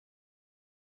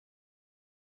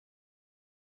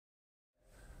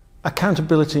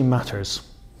Accountability matters.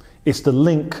 It's the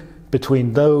link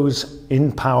between those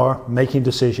in power making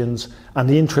decisions and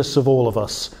the interests of all of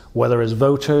us, whether as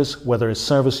voters, whether as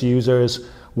service users,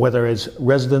 whether as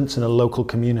residents in a local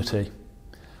community.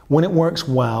 When it works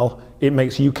well, it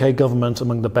makes UK government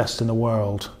among the best in the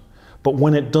world. But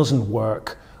when it doesn't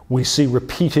work, we see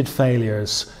repeated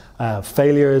failures,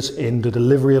 failures in the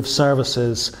delivery of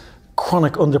services,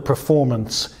 chronic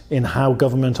underperformance in how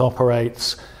government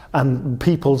operates, and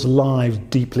people's lives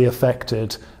deeply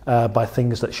affected by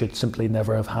things that should simply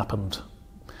never have happened.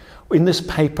 In this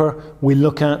paper, we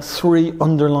look at 3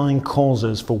 underlying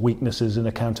causes for weaknesses in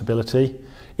accountability.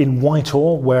 In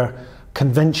Whitehall, where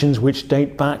conventions which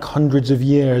date back hundreds of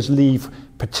years leave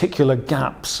particular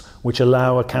gaps which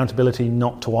allow accountability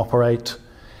not to operate.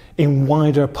 In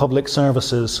wider public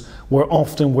services, where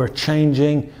often we're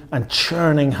changing and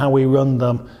churning how we run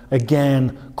them,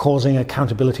 again causing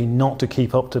accountability not to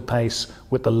keep up to pace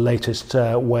with the latest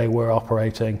way we're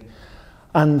operating.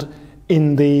 And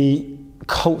in the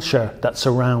culture that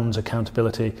surrounds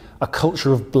accountability, a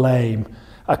culture of blame,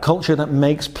 a culture that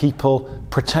makes people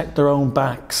protect their own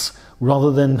backs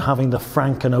rather than having the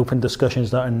frank and open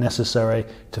discussions that are necessary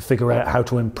to figure out how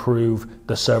to improve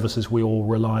the services we all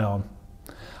rely on.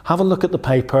 Have a look at the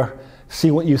paper, see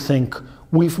what you think.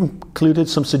 We've included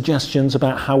some suggestions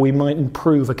about how we might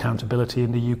improve accountability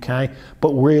in the UK,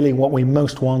 but really what we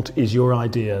most want is your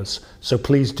ideas. So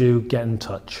please do get in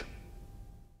touch.